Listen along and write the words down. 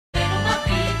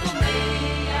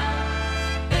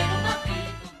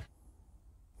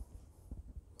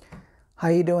How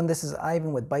you doing? This is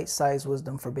Ivan with Bite-Sized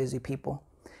Wisdom for Busy People,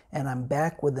 and I'm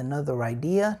back with another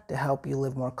idea to help you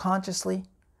live more consciously.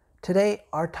 Today,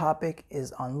 our topic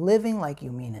is on living like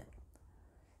you mean it.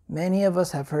 Many of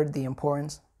us have heard the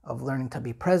importance of learning to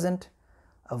be present,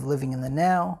 of living in the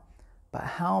now, but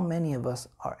how many of us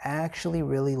are actually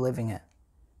really living it?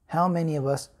 How many of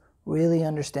us really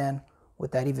understand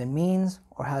what that even means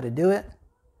or how to do it?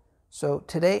 So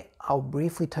today, I'll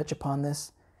briefly touch upon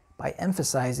this by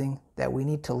emphasizing that we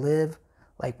need to live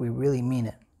like we really mean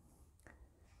it.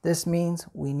 This means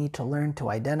we need to learn to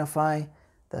identify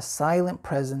the silent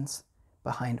presence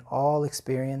behind all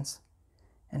experience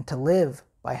and to live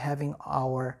by having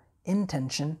our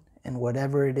intention in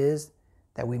whatever it is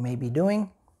that we may be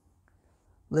doing.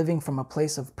 Living from a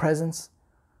place of presence,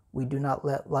 we do not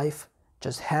let life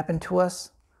just happen to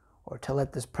us or to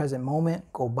let this present moment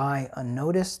go by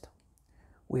unnoticed.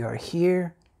 We are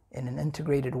here in an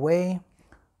integrated way,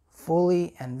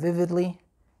 fully and vividly,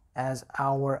 as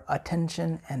our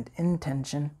attention and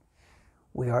intention.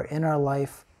 We are in our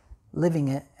life, living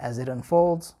it as it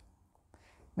unfolds.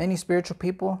 Many spiritual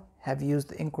people have used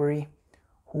the inquiry,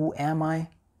 "Who am I?"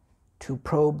 to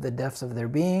probe the depths of their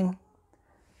being.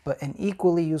 But an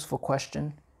equally useful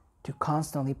question to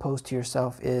constantly pose to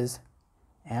yourself is,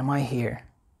 "Am I here?"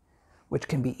 Which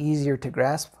can be easier to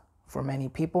grasp for many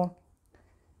people.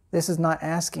 This is not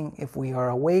asking if we are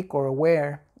awake or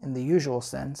aware in the usual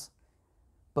sense,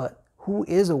 but who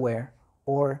is aware,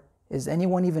 or is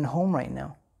anyone even home right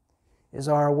now? Is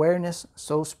our awareness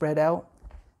so spread out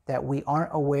that we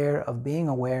aren't aware of being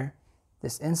aware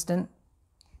this instant?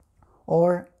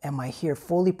 Or am I here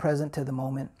fully present to the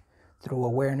moment through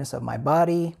awareness of my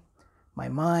body, my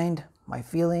mind, my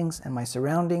feelings, and my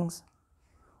surroundings?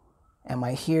 Am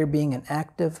I here being an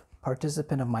active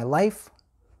participant of my life?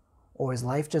 Or is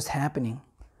life just happening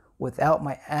without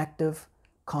my active,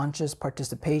 conscious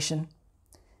participation,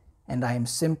 and I am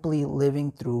simply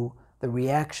living through the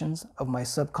reactions of my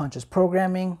subconscious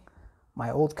programming, my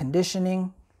old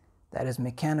conditioning that is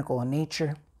mechanical in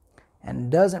nature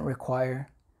and doesn't require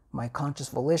my conscious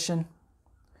volition?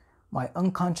 My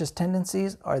unconscious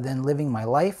tendencies are then living my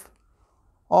life,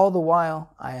 all the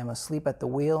while I am asleep at the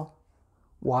wheel,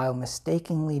 while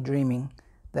mistakenly dreaming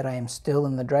that I am still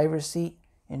in the driver's seat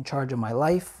in charge of my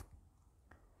life.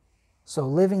 So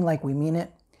living like we mean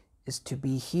it is to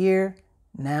be here,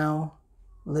 now,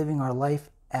 living our life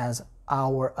as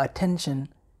our attention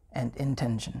and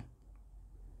intention.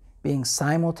 Being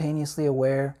simultaneously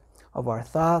aware of our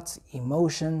thoughts,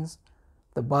 emotions,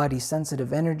 the body's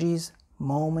sensitive energies,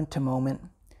 moment to moment.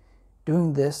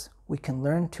 Doing this, we can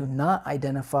learn to not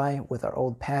identify with our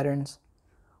old patterns.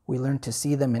 We learn to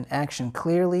see them in action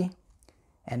clearly,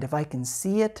 and if I can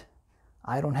see it,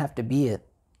 I don't have to be it.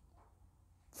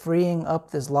 Freeing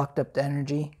up this locked up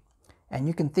energy, and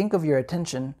you can think of your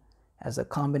attention as a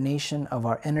combination of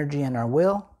our energy and our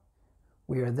will.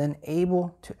 We are then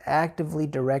able to actively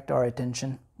direct our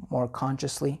attention more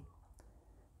consciously.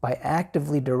 By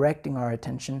actively directing our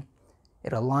attention,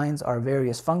 it aligns our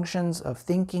various functions of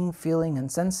thinking, feeling,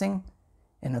 and sensing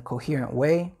in a coherent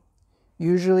way.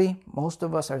 Usually, most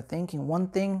of us are thinking one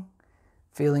thing,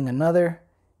 feeling another,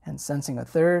 and sensing a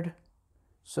third.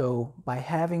 So by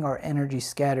having our energy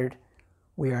scattered,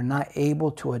 we are not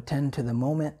able to attend to the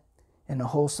moment in a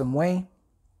wholesome way.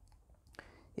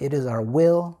 It is our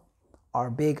will,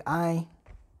 our big I,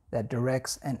 that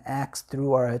directs and acts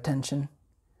through our attention.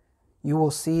 You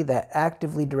will see that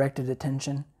actively directed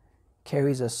attention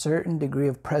carries a certain degree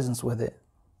of presence with it.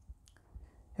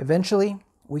 Eventually,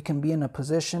 we can be in a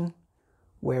position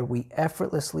where we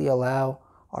effortlessly allow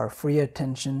our free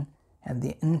attention and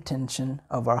the intention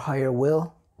of our higher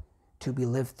will to be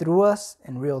lived through us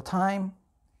in real time.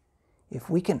 If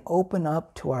we can open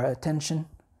up to our attention,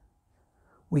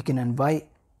 we can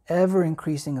invite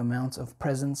ever-increasing amounts of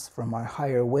presence from our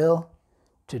higher will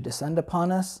to descend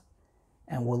upon us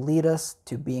and will lead us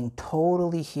to being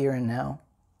totally here and now.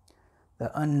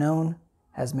 The unknown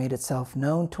has made itself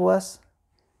known to us.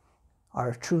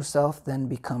 Our true self then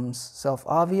becomes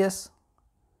self-obvious.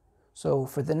 So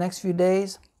for the next few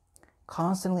days,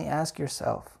 constantly ask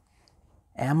yourself,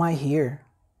 am I here?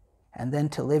 And then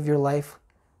to live your life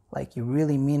like you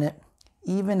really mean it,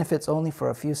 even if it's only for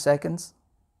a few seconds.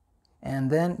 And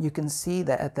then you can see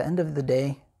that at the end of the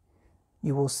day,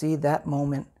 you will see that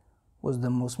moment was the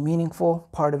most meaningful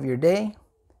part of your day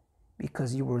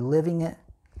because you were living it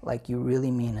like you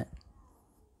really mean it.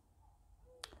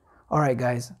 All right,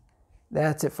 guys,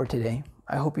 that's it for today.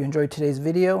 I hope you enjoyed today's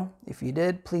video. If you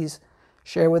did, please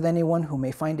share with anyone who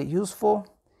may find it useful.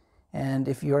 And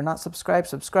if you are not subscribed,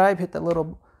 subscribe, hit that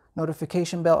little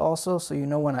notification bell also so you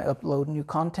know when I upload new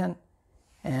content.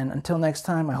 And until next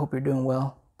time, I hope you're doing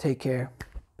well. Take care.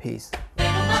 Peace.